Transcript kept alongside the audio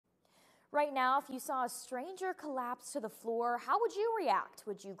Right now, if you saw a stranger collapse to the floor, how would you react?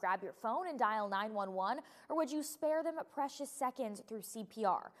 Would you grab your phone and dial 911, or would you spare them precious seconds through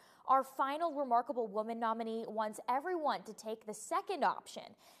CPR? Our final Remarkable Woman nominee wants everyone to take the second option.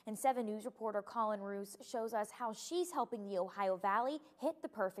 And 7 News reporter Colin Roos shows us how she's helping the Ohio Valley hit the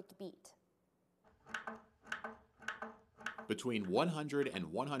perfect beat. Between 100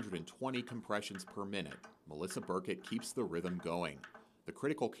 and 120 compressions per minute, Melissa Burkett keeps the rhythm going. The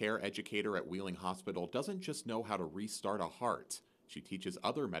critical care educator at Wheeling Hospital doesn't just know how to restart a heart. She teaches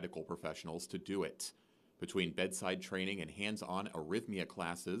other medical professionals to do it. Between bedside training and hands-on arrhythmia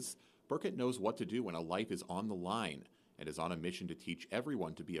classes, Burkett knows what to do when a life is on the line and is on a mission to teach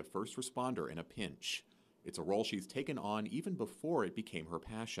everyone to be a first responder in a pinch. It's a role she's taken on even before it became her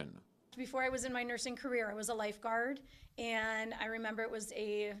passion. Before I was in my nursing career, I was a lifeguard, and I remember it was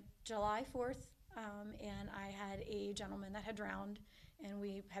a July 4th, and I had a gentleman that had drowned, and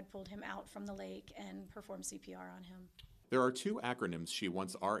we had pulled him out from the lake and performed CPR on him. There are 2 acronyms she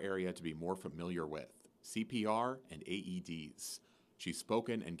wants our area to be more familiar with: CPR and AEDs. She's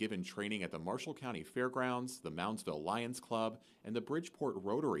spoken and given training at the Marshall County Fairgrounds, the Moundsville Lions Club, and the Bridgeport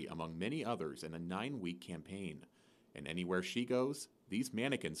Rotary, among many others, in a 9-week campaign. And anywhere she goes, these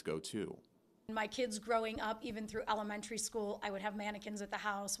mannequins go too. My kids growing up, even through elementary school, I would have mannequins at the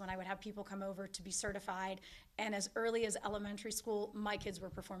house when I would have people come over to be certified. And as early as elementary school, my kids were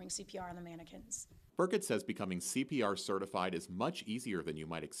performing CPR on the mannequins. Burkett says becoming CPR certified is much easier than you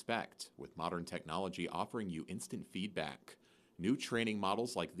might expect, with modern technology offering you instant feedback. New training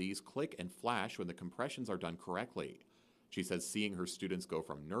models like these click and flash when the compressions are done correctly. She says seeing her students go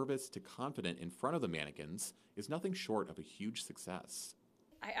from nervous to confident in front of the mannequins is nothing short of a huge success.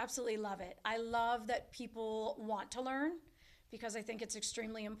 I absolutely love it. I love that people want to learn because I think it's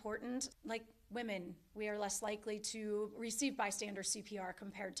extremely important. Like women, we are less likely to receive bystander CPR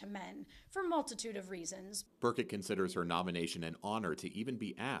compared to men for a multitude of reasons. Burkett considers her nomination an honor to even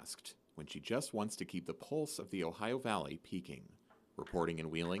be asked when she just wants to keep the pulse of the Ohio Valley peaking. Reporting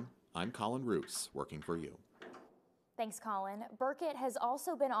in Wheeling, I'm Colin Roos, working for you. Thanks, Colin. Burkett has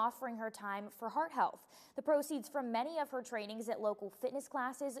also been offering her time for heart health. The proceeds from many of her trainings at local fitness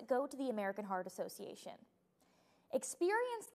classes go to the American Heart Association. Experience